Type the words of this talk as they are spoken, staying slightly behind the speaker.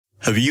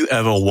Have you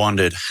ever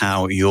wondered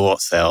how your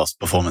sales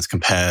performance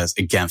compares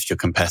against your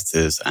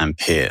competitors and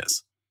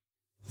peers?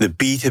 The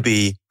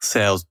B2B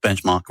Sales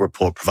Benchmark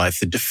Report provides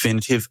the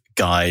definitive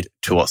guide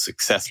to what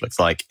success looks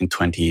like in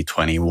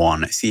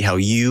 2021. See how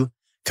you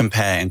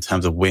compare in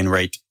terms of win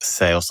rate,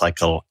 sales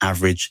cycle,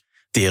 average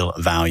deal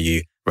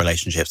value,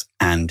 relationships,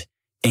 and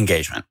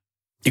engagement.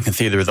 You can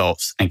see the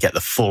results and get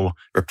the full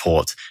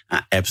report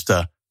at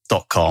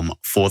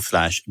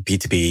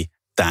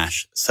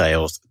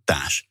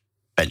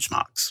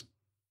ebsta.com/B2B-sales-benchmarks.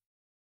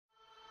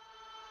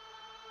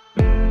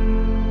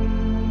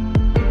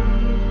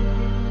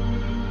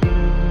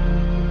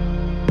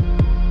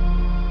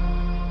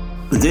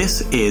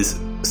 This is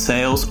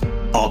Sales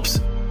Ops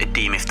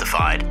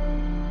Demystified,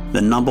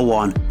 the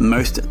 #1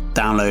 most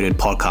downloaded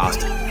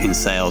podcast in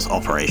sales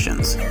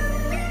operations.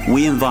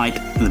 We invite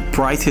the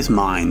brightest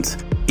minds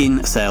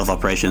in sales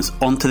operations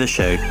onto the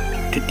show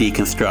to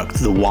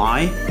deconstruct the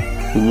why,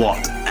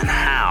 what, and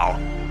how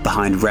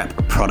behind rep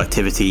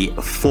productivity,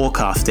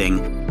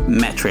 forecasting,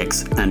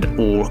 metrics, and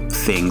all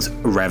things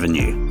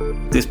revenue.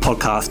 This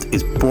podcast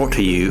is brought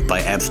to you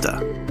by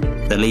Ebsta,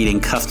 the leading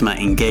customer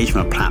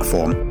engagement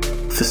platform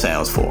for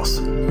Salesforce.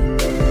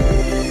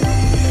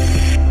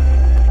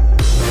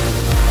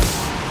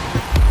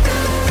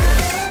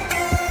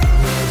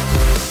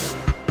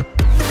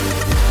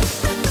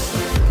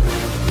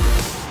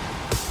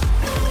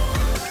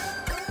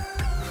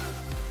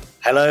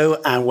 Hello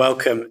and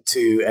welcome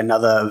to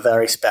another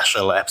very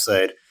special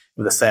episode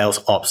of the Sales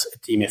Ops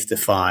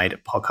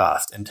Demystified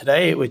podcast. And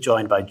today we're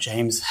joined by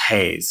James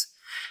Hayes.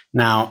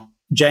 Now,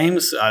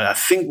 James, I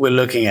think we're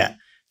looking at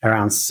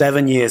around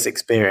 7 years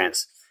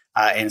experience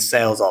in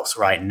sales ops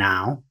right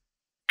now,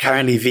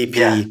 currently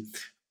VP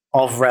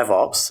of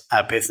RevOps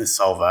at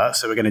Businessolver.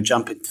 So we're going to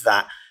jump into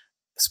that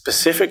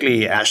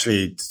specifically,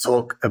 actually, to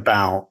talk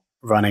about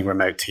running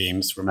remote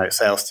teams, remote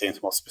sales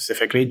teams more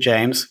specifically.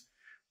 James,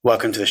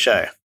 welcome to the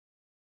show.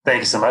 Thank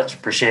you so much.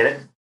 Appreciate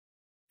it.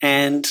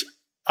 And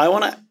I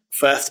want to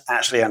first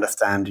actually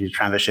understand your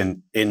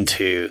transition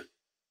into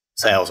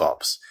sales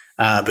ops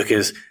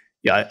because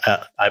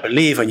I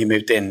believe when you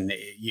moved in,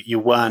 you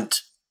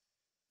weren't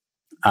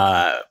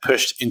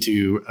pushed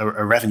into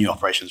a revenue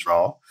operations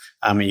role.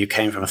 You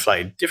came from a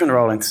slightly different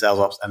role into sales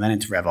ops and then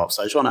into RevOps.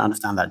 So I just want to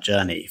understand that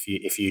journey.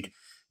 If you'd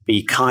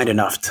be kind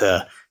enough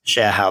to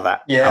share how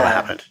that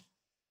happened.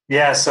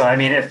 Yeah. So I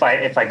mean, if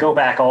I go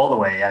back all the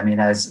way, I mean,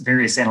 as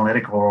various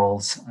analytical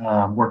roles,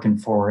 working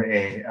for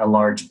a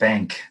large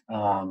bank,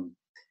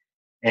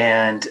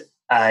 and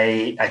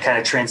I kind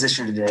of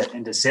transitioned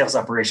into sales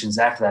operations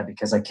after that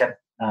because I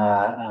kept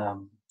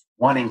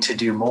wanting to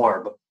do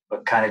more,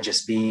 but kind of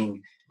just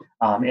being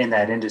in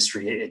that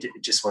industry, it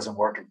just wasn't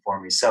working for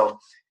me. So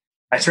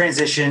I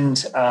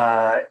transitioned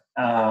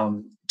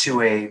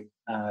to a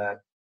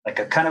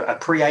kind of a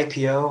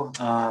pre-IPO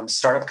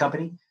startup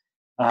company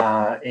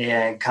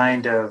and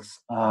kind of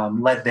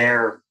led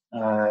their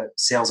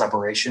sales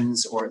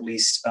operations, or at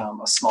least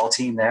a small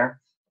team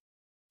there.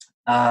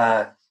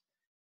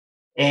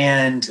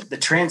 And the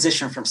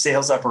transition from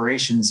sales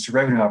operations to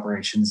revenue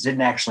operations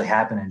didn't actually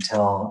happen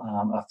until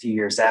a few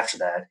years after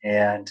that.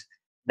 And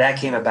that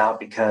came about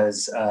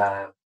because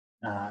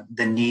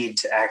the need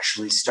to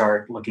actually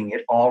start looking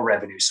at all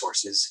revenue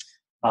sources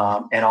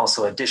and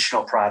also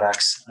additional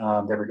products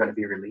that were going to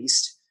be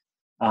released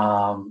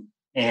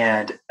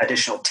and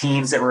additional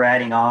teams that we're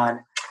adding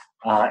on.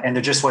 And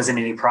there just wasn't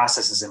any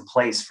processes in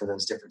place for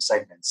those different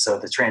segments. So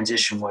the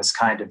transition was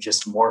kind of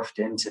just morphed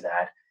into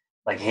that.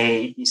 Like,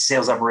 hey,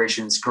 sales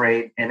operations,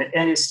 great. And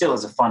it still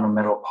is a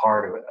fundamental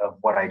part of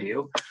what I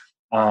do.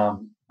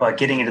 But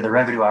getting into the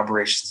revenue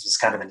operations was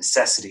kind of a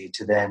necessity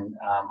to then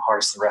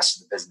harness the rest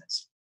of the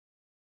business.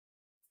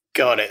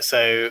 Got it.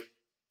 So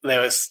they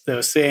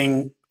were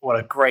seeing what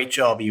a great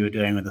job you were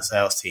doing with the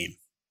sales team.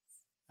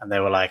 And they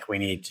were like, we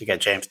need to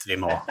get James to do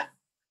more.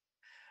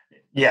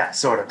 Yeah,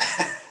 sort of.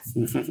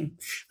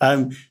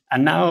 And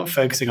now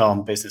focusing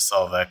on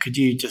Businessolver, could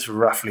you just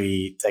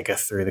roughly take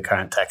us through the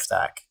current tech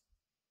stack?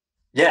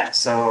 Yeah.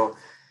 So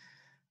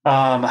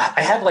I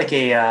have like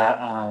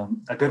a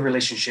good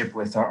relationship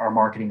with our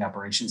marketing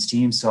operations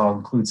team, so I'll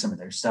include some of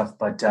their stuff.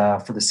 But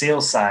for the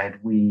sales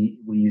side, we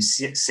use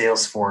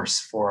Salesforce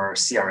for our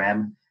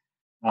CRM.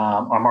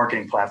 Our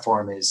marketing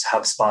platform is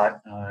HubSpot.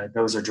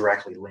 Those are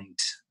directly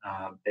linked.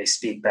 They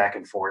speak back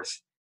and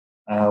forth.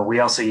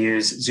 We also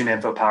use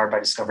ZoomInfo powered by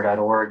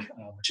Discover.org,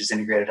 which is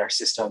integrated our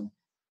system.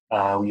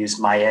 We use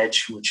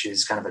MyEdge, which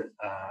is kind of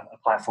a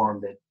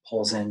platform that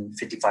pulls in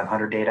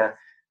 5,500 data.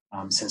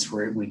 Since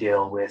we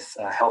deal with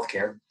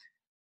healthcare.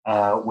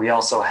 We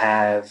also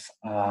have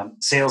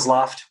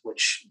SalesLoft,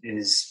 which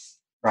is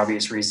for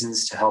obvious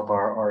reasons to help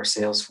our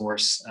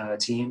Salesforce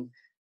team.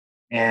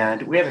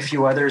 And we have a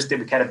few others that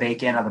we kind of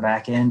bake in on the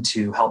back end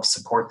to help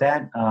support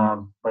that.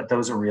 But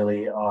those are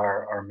really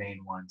our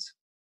main ones.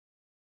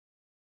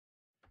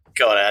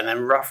 Got it. And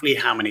then roughly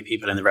how many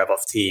people in the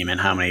RevOps team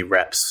and how many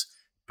reps,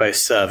 both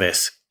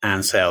service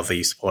and sales, are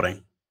you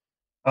supporting?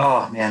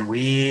 Oh, man,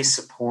 we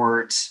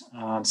support,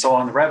 so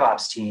on the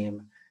RevOps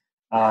team,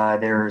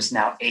 there's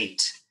now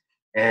 8.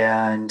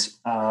 And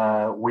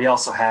we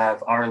also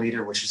have our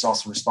leader, which is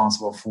also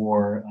responsible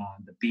for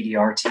the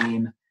BDR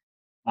team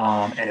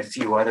and a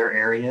few other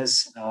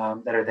areas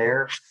that are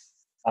there.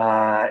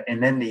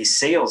 And then the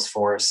sales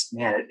force,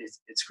 man,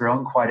 it's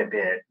grown quite a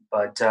bit,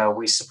 but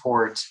we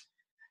support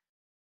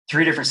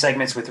 3 different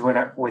segments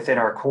within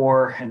our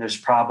core, and there's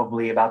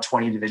probably about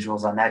 20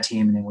 individuals on that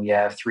team. And then we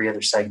have 3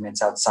 other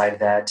segments outside of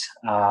that,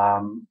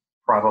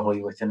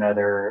 probably with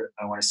another,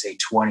 I want to say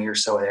 20 or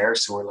so there.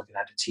 So we're looking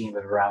at a team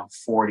of around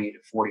 40 to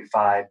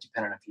 45,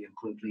 depending on if you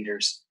include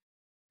leaders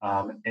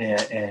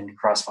and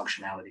cross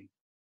functionality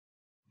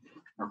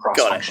or cross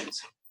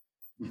functions.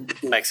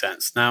 Makes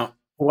sense. Now,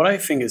 what I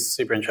think is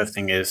super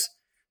interesting is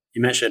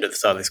you mentioned at the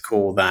start of this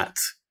call that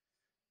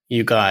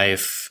you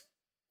guys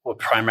were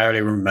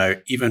primarily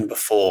remote even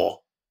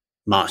before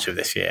March of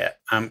this year.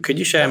 Could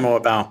you share more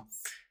about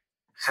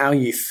how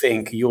you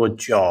think your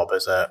job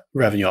as a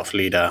revenue ops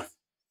leader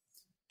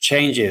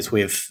changes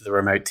with the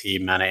remote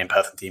team and an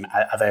in-person team?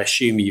 I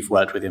assume you've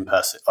worked with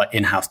in-person or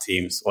in-house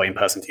teams or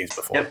in-person teams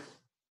before. Yep.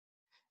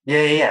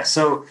 Yeah.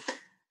 So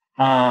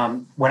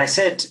when I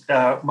said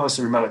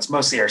mostly remote, it's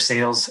mostly our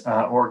sales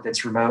org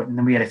that's remote. And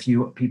then we had a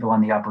few people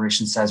on the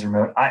operations side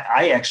remote.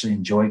 I actually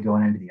enjoy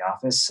going into the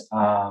office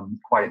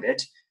quite a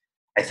bit.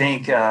 I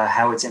think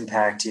how it's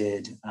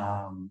impacted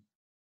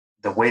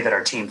the way that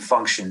our team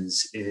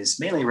functions is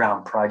mainly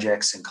around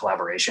projects and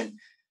collaboration.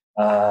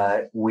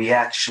 We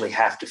actually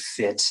have to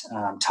fit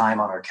time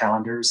on our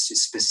calendars to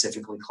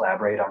specifically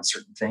collaborate on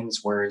certain things.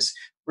 Whereas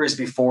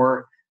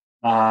before,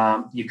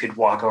 you could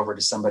walk over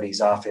to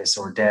somebody's office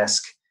or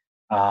desk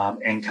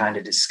and kind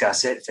of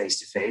discuss it face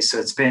to face. So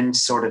it's been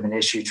sort of an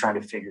issue trying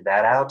to figure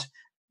that out.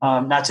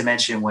 Not to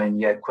mention when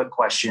you had quick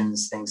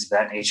questions, things of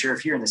that nature.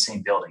 If you're in the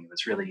same building, it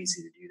was really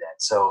easy to do that.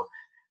 So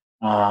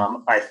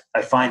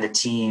I find the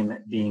team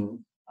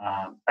being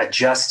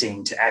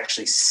adjusting to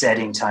actually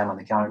setting time on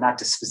the calendar, not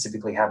to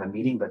specifically have a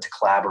meeting, but to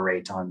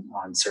collaborate on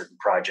certain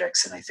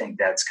projects. And I think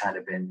that's kind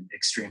of been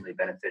extremely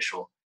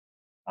beneficial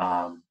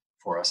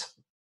for us.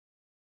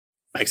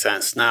 Makes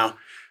sense. Now,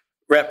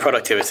 rep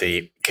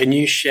productivity. Can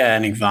you share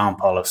an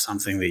example of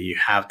something that you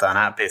have done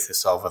at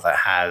Businessolver that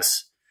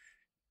has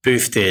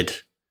boosted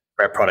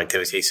rep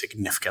productivity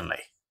significantly?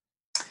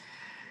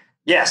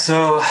 Yeah.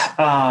 So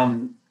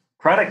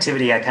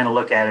productivity, I kind of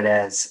look at it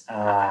as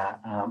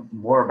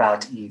more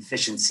about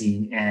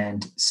efficiency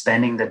and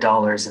spending the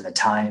dollars and the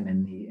time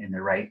in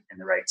the right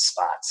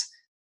spots.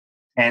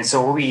 And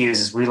so what we use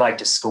is we like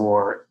to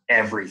score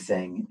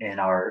everything in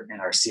our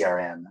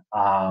CRM.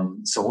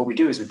 So what we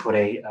do is we put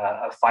a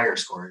FIRE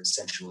score,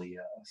 essentially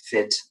a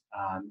fit,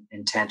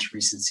 intent,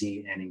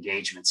 recency, and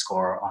engagement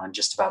score on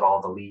just about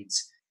all the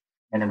leads.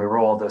 And then we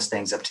roll those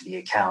things up to the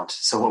account.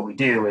 So what we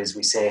do is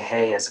we say,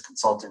 hey, as a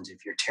consultant,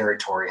 if your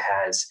territory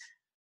has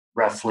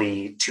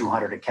roughly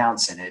 200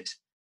 accounts in it,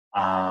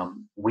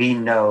 we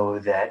know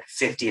that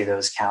 50 of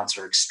those accounts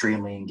are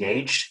extremely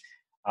engaged.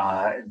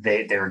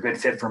 They're a good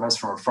fit from us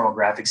from a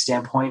firmographic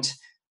standpoint.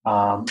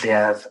 They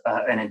have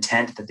an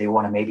intent that they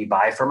want to maybe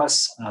buy from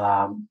us.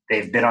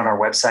 They've been on our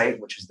website,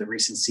 which is the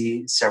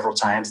recency, several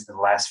times in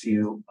the last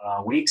few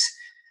weeks,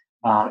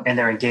 and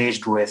they're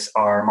engaged with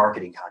our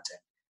marketing content.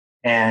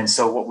 And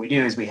so what we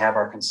do is we have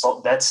our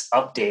consultant that's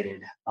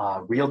updated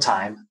real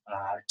time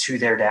to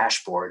their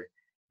dashboard.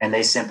 And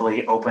they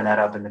simply open that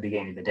up in the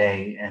beginning of the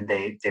day, and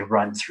they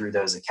run through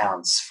those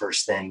accounts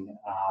first thing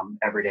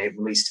every day. At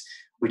least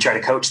we try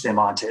to coach them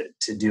on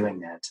to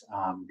doing that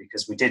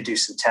because we did do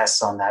some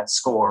tests on that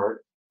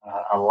score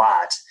a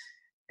lot.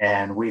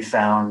 And we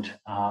found,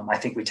 I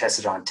think we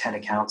tested on 10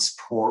 accounts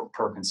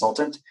per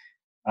consultant.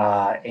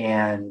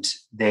 And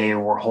they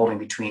were holding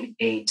between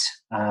 8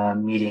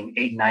 and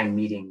 9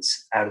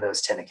 meetings out of those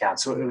 10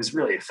 accounts. So it was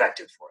really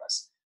effective for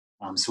us.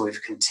 So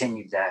we've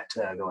continued that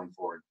going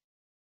forward.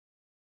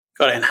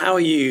 Got it.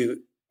 And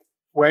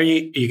where are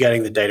you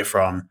getting the data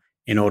from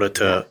in order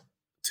to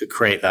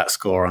create that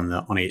score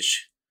on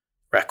each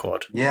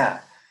record? Yeah.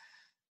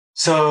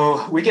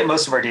 So we get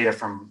most of our data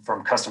from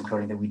custom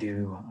coding that we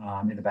do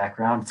in the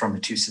background from the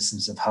 2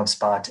 systems of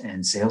HubSpot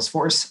and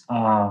Salesforce.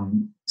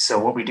 So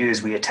what we do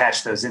is we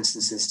attach those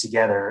instances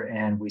together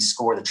and we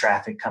score the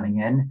traffic coming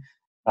in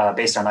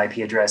based on IP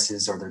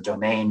addresses or their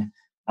domain.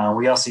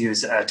 We also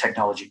use a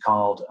technology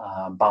called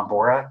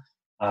Bombora,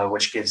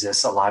 which gives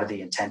us a lot of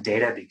the intent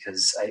data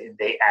because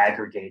they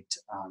aggregate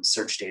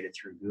search data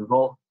through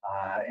Google,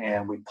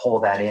 and we pull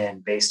that in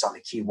based on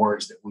the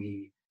keywords that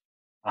we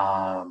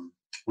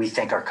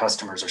think our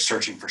customers are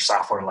searching for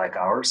software like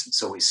ours.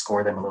 So we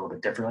score them a little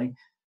bit differently.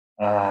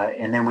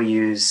 And then we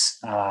use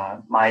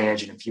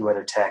MyEdge and a few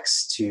other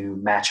techs to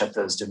match up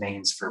those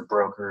domains for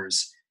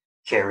brokers,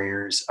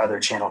 carriers, other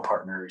channel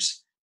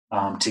partners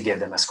to give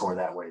them a score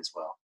that way as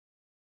well.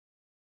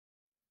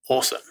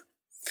 Awesome.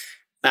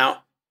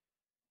 Now,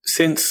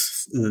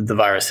 since the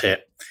virus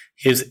hit,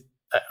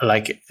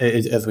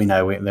 as we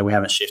know, we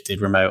haven't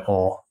shifted remote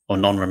or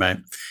non-remote.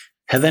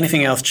 Has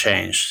anything else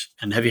changed?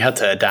 And have you had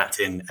to adapt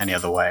in any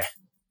other way?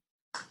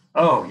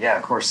 Oh, yeah,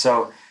 of course.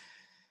 So,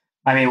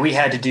 I mean, we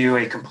had to do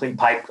a complete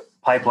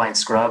pipeline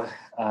scrub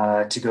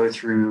to go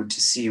through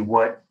to see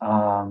what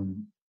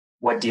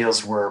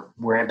deals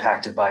were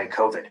impacted by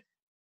COVID.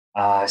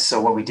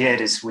 So what we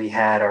did is we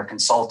had our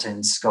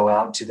consultants go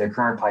out to their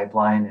current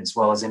pipeline as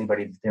well as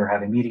anybody that they were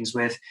having meetings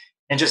with,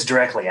 and just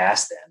directly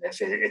ask them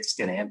if it's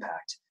going to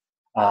impact.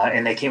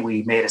 And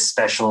we made a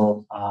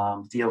special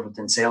field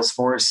within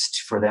Salesforce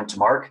for them to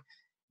mark.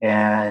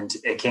 And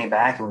it came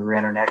back and we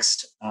ran our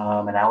next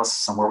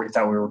analysis on where we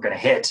thought we were going to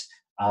hit.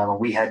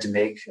 We had to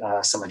make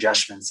some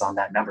adjustments on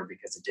that number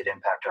because it did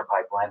impact our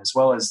pipeline, as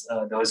well as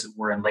those that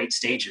were in late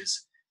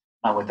stages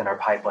within our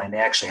pipeline. They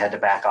actually had to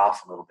back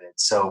off a little bit.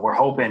 So we're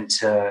hoping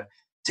to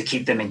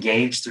keep them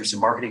engaged through some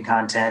marketing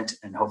content,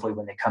 and hopefully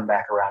when they come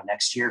back around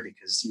next year,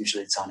 because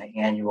usually it's on an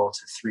annual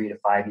to 3 to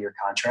 5 year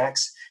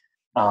contracts,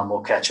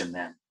 we'll catch them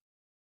then.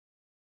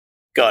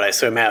 Got it.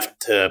 So we may have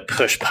to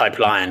push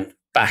pipeline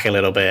back a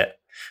little bit.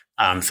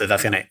 So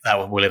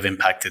that will have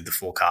impacted the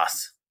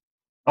forecast.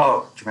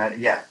 Oh, dramatic.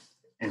 Yeah.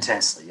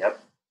 Intensely.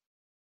 Yep.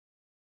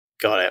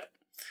 Got it.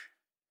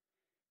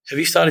 Have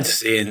you started to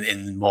see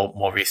in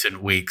more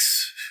recent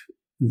weeks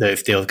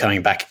those deals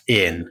coming back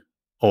in,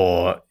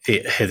 or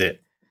is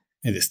it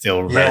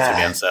still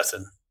relatively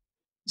uncertain?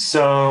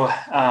 So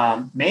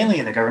mainly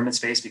in the government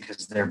space,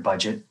 because their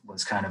budget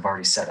was kind of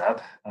already set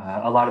up.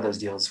 A lot of those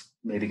deals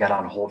maybe got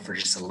on hold for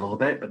just a little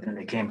bit, but then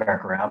they came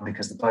back around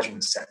because the budget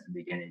was set at the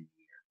beginning of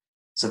the year.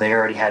 So they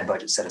already had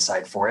budget set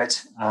aside for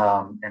it.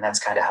 And that's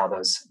kind of how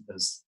those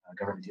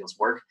government deals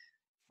work.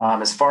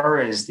 As far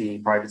as the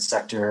private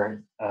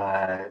sector,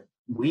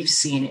 we've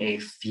seen a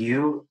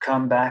few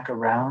come back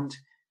around,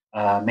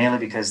 mainly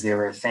because they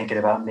were thinking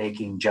about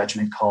making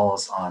judgment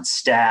calls on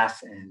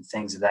staff and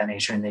things of that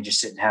nature, and they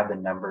just didn't have the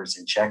numbers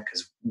in check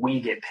because we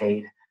get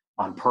paid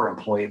on per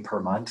employee per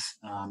month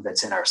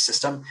that's in our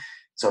system.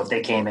 So if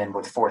they came in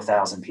with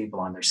 4,000 people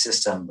on their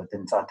system, but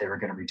then thought they were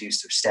going to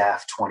reduce their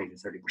staff 20 to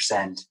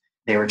 30%,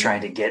 they were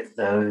trying to get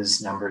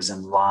those numbers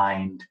in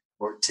line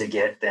or to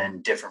get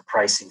then different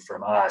pricing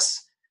from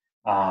us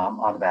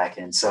on the back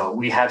end. So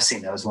we have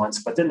seen those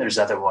ones, but then there's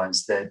other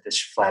ones that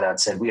flat out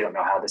said, we don't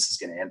know how this is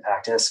going to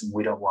impact us.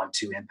 We don't want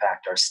to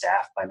impact our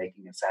staff by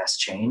making a fast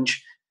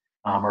change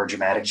or a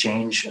dramatic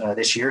change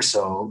this year.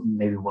 So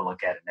maybe we'll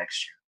look at it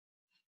next year.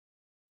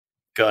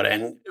 Got it.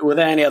 And were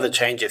there any other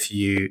changes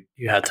you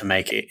had to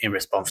make in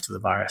response to the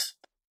virus?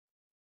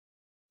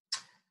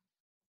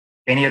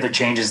 Any other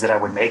changes that I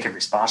would make in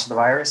response to the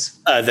virus?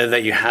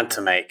 That you had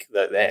to make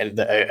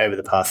over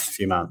the past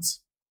few months?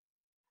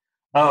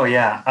 Oh,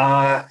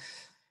 yeah.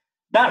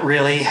 Not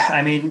really.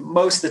 I mean,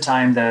 most of the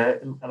time,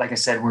 like I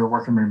said, we're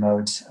working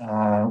remote.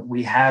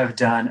 We have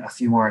done a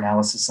few more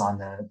analysis on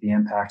the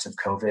impact of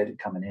COVID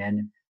coming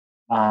in.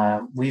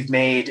 We've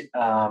made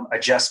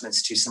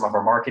adjustments to some of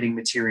our marketing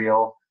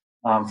material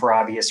for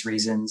obvious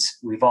reasons.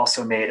 We've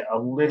also made a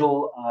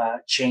little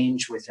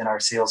change within our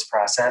sales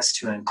process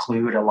to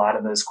include a lot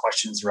of those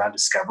questions around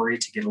discovery,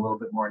 to get a little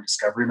bit more in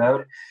discovery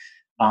mode.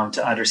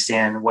 To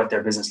understand what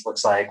their business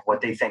looks like,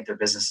 what they think their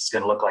business is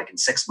going to look like in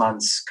 6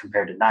 months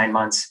compared to 9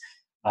 months,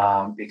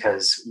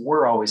 because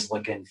we're always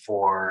looking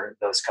for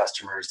those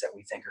customers that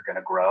we think are going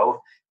to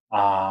grow.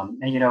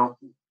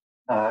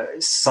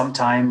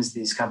 Sometimes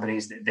these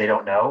companies, they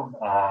don't know,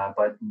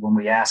 but when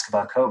we ask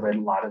about COVID, a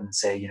lot of them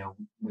say,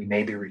 we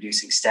may be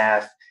reducing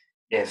staff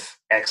if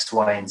X,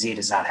 Y, and Z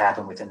does not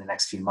happen within the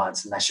next few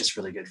months. And that's just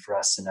really good for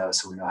us to know,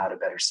 so we know how to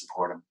better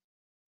support them.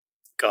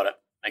 Got it.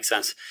 Makes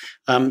sense.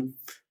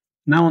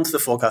 Now onto the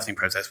forecasting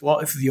process.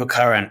 What is your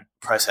current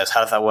process?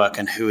 How does that work,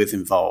 and who is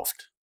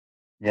involved?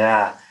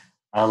 Yeah,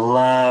 I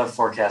love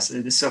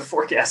forecasting. So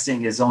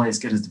forecasting is only as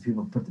good as the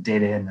people who put the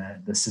data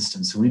in the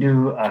system. So we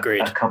do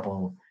a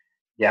couple.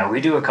 Yeah,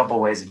 we do a couple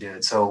ways to do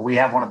it. So we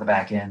have one on the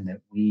back end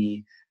that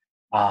we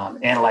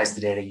analyze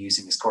the data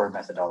using a scored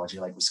methodology.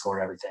 Like we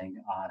score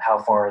everything on how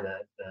far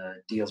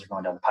the deals are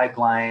going down the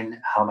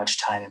pipeline, how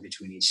much time in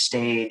between each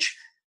stage,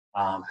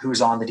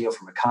 who's on the deal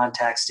from a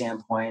contact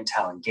standpoint,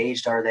 how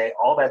engaged are they?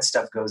 All that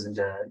stuff goes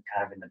into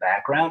kind of in the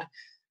background.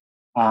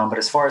 But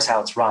as far as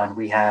how it's run,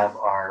 we have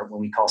what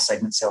we call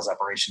segment sales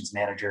operations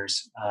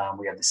managers.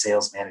 We have the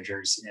sales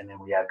managers, and then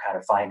we have kind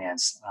of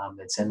finance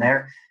that's in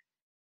there.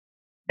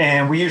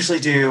 And we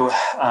usually do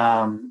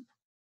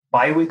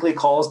bi-weekly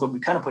calls, but we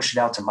kind of push it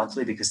out to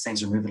monthly because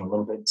things are moving a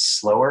little bit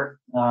slower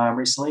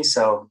recently.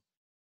 So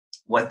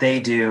what they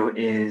do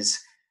is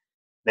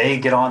they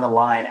get on the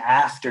line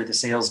after the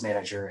sales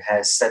manager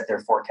has set their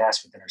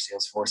forecast within our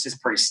Salesforce. It's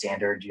pretty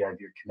standard. You have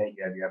your commit,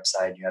 you have your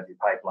upside, you have your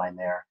pipeline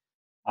there.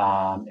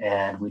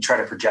 And we try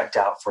to project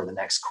out for the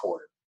next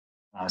quarter.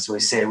 So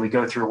we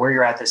go through where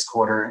you're at this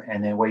quarter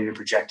and then what you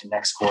project in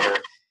next quarter.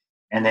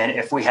 And then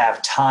if we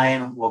have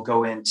time, we'll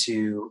go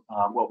into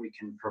what we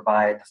can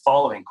provide the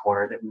following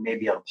quarter that we may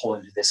be able to pull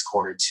into this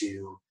quarter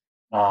to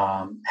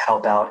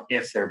help out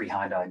if they're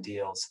behind on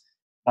deals.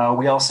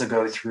 We also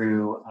go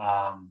through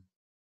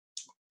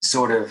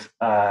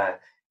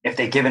if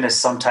they've given us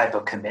some type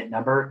of commit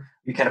number,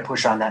 we kind of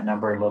push on that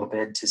number a little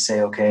bit to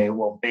say, okay,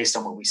 well, based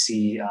on what we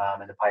see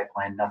in the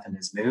pipeline, nothing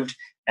has moved.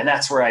 And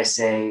that's where I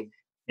say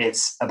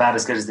it's about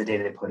as good as the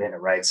data they put in it,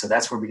 right? So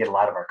that's where we get a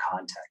lot of our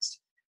context.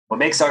 What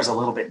makes ours a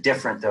little bit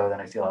different, though,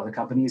 than I feel other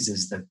companies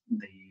is the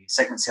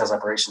segment sales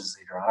operations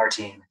leader on our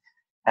team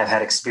have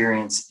had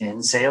experience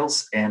in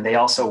sales, and they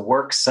also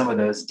work some of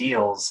those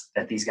deals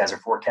that these guys are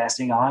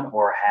forecasting on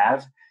or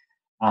have.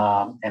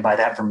 And by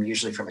that,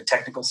 usually from a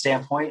technical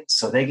standpoint,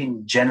 so they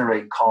can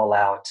generally call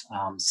out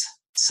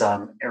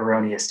some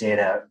erroneous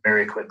data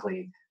very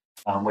quickly,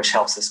 which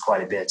helps us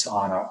quite a bit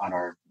on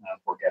our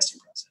forecasting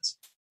process.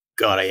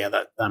 Got it. Yeah,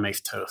 that makes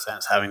total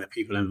sense. Having the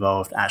people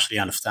involved actually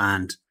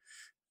understand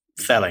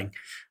selling.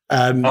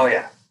 Oh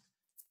yeah.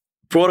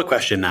 Broader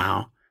question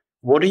now: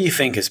 what do you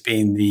think has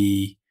been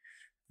the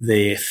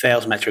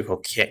sales metric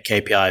or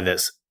KPI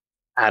that's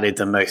added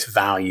the most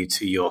value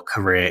to your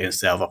career in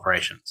sales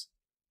operations?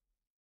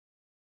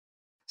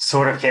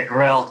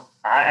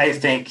 I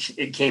think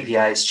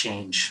KPIs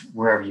change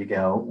wherever you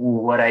go.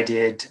 What I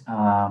did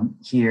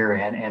here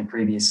and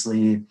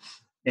previously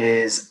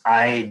is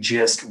I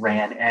just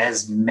ran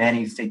as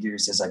many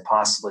figures as I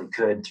possibly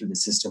could through the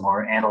system,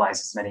 or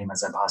analyzed as many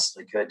as I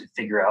possibly could to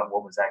figure out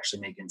what was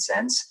actually making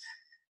sense.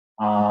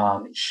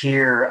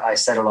 Here, I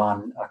settled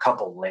on a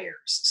couple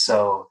layers.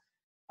 So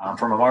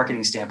from a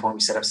marketing standpoint, we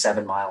set up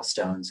 7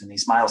 milestones, and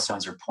these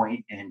milestones are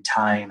point in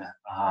time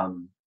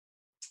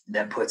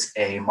that puts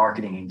a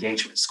marketing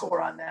engagement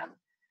score on them.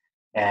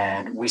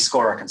 And we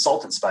score our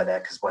consultants by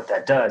that, because what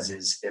that does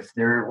is if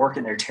they're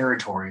working their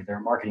territory, their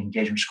marketing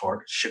engagement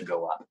score should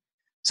go up.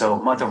 So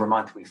month over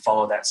month, we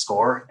follow that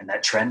score and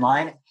that trend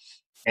line.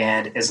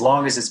 And as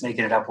long as it's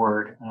making an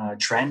upward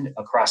trend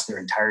across their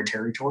entire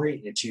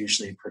territory, it's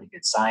usually a pretty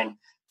good sign.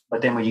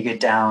 But then when you get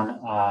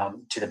down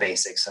to the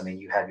basics, I mean,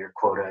 you have your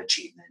quota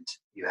achievement,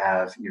 you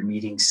have your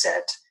meeting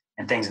set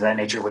and things of that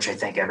nature, which I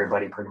think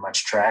everybody pretty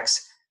much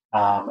tracks.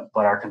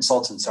 But our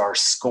consultants are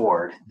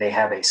scored. They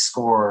have a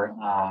score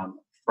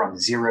from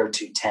 0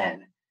 to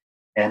 10.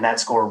 And that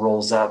score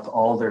rolls up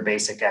all their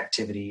basic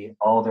activity,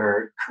 all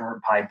their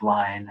current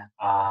pipeline,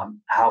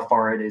 how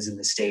far it is in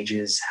the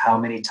stages, how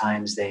many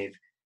times they've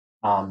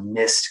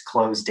missed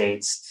close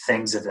dates,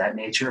 things of that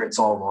nature. It's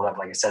all rolled up.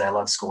 Like I said, I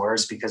love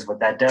scores, because what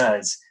that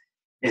does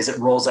is it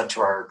rolls up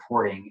to our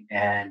reporting,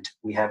 and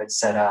we have it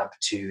set up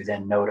to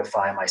then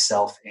notify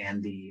myself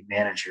and the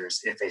managers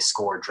if a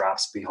score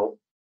drops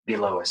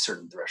below a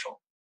certain threshold.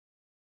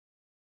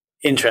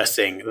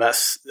 Interesting.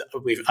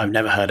 I've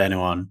never heard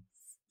anyone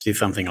do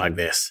something like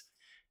this.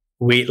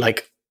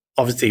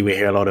 Obviously we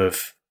hear a lot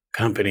of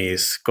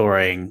companies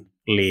scoring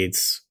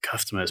leads,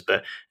 customers,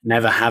 but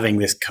never having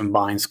this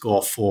combined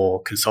score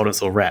for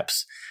consultants or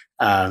reps,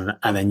 and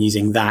then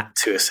using that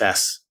to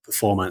assess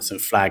performance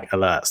and flag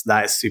alerts.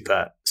 That is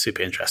super,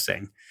 super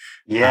interesting.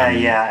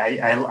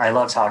 I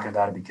love talking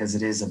about it, because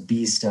it is a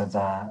beast of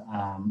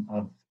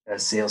a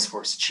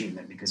Salesforce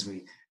achievement, because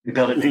we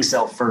build it in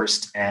Excel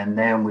first, and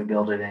then we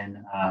build it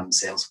in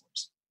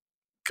Salesforce.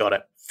 Got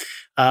it.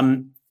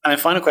 And a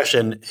final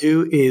question: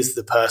 who is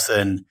the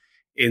person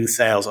in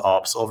sales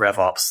ops or rev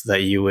ops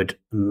that you would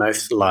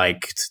most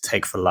like to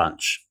take for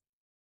lunch?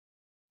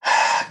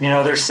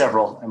 There's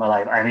several in my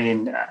life. I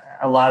mean,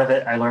 a lot of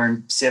it I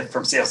learned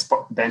from Sales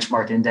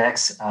Benchmark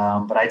Index,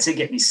 but I'd say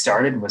get me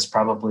started was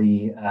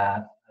probably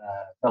a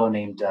fellow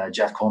named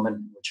Jeff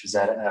Coleman, which was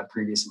at a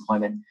previous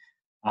employment.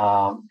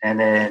 And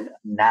then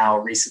now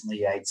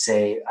recently, I'd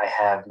say I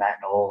have Matt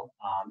Knoll,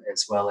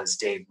 as well as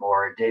Dave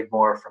Moore. Dave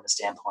Moore from a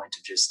standpoint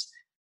of just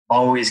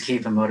always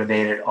keeping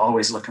motivated,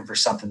 always looking for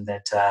something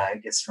that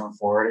gets thrown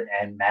forward.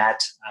 And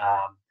Matt,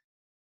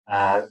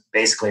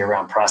 basically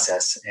around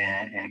process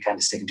and kind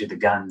of sticking to the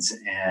guns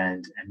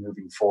and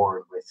moving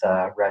forward with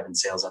rev and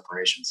sales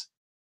operations.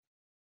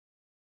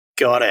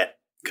 Got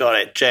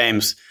it.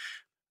 James,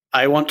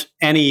 I want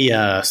any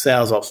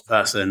sales ops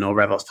person or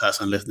rev ops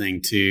person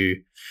listening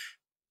to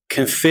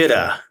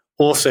consider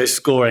also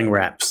scoring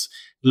reps,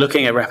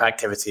 looking at rep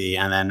activity,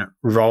 and then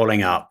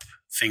rolling up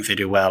things they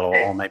do well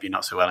or maybe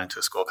not so well into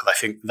a score. Because I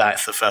think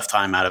that's the first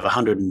time out of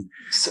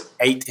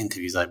 108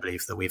 interviews, I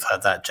believe, that we've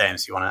heard that.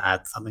 James, you want to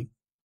add something?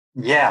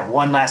 Yeah,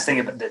 one last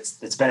thing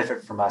that's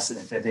benefit from us, and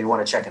if they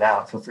want to check it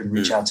out, feel free to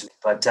reach out to me.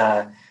 But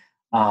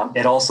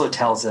it also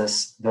tells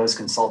us those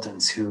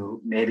consultants who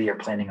maybe are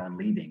planning on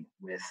leaving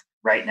with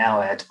right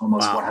now at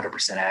almost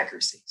 100%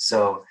 accuracy.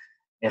 So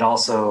it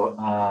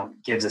also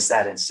gives us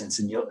that instance,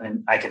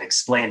 and I can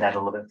explain that a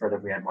little bit further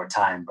if we had more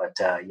time. But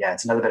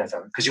it's another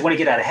benefit, because you want to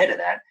get out ahead of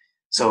that,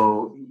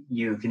 so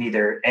you can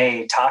either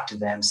talk to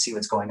them, see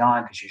what's going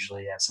on, because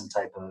usually you have some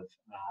type of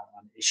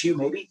issue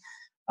maybe,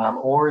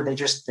 or they're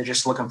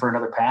just looking for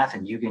another path,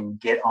 and you can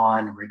get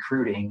on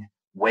recruiting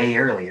way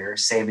earlier,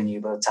 saving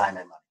you both time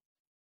and money.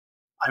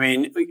 I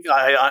mean,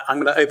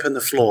 I'm going to open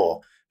the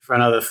floor for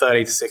another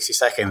 30 to 60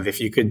 seconds.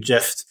 If you could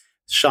just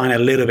shine a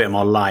little bit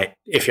more light,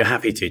 if you're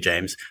happy to,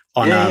 James,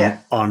 on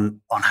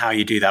how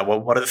you do that.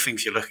 What are the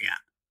things you're looking at?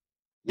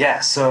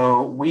 Yeah,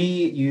 so we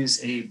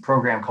use a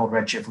program called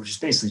Redshift, which is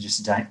basically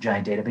just a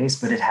giant database,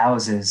 but it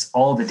houses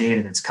all the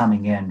data that's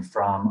coming in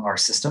from our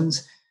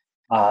systems.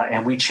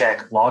 And we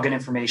check login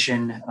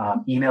information,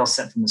 emails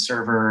sent from the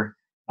server,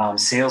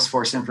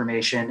 Salesforce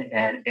information,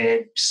 and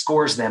it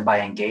scores them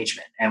by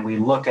engagement. And we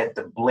look at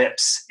the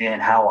blips in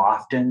how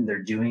often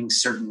they're doing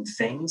certain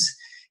things.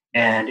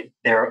 And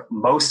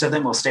most of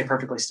them will stay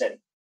perfectly steady.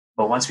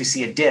 But once we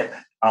see a dip,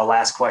 I'll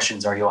ask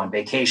questions. Are you on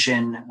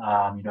vacation?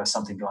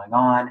 Something going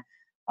on?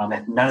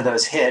 If none of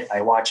those hit,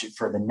 I watch it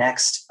for the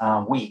next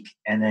week.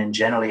 And then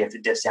generally, if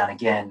it dips down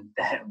again,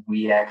 then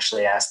we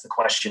actually ask the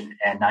question.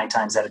 And 9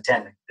 times out of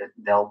 10,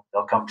 they'll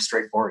come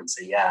straight forward and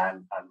say, yeah,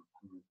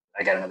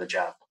 I got another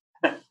job.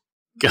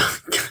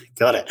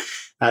 Got it.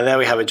 There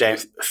we have it,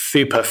 James.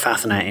 Super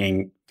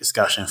fascinating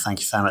discussion. Thank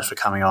you so much for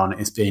coming on.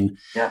 It's been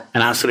an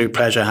absolute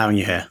pleasure having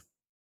you here.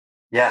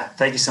 Yeah,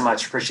 thank you so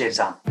much. Appreciate it,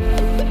 Tom.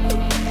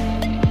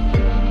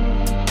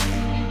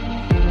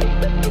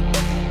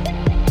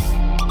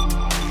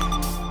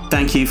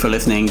 Thank you for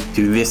listening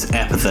to this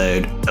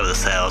episode of the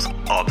Sales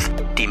Ops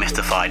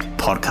Demystified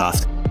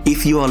podcast.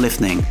 If you are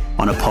listening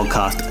on a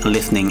podcast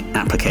listening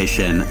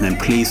application, then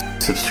please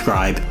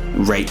subscribe,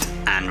 rate,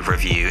 and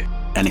review.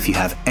 And if you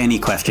have any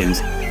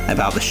questions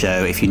about the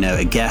show, if you know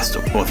a guest,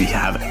 or if you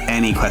have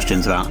any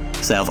questions about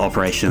sales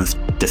operations,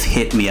 just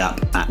hit me up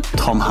at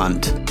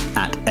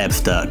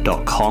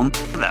tomhunt@ebster.com.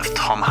 That's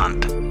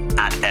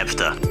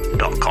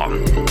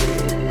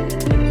tomhunt@ebster.com.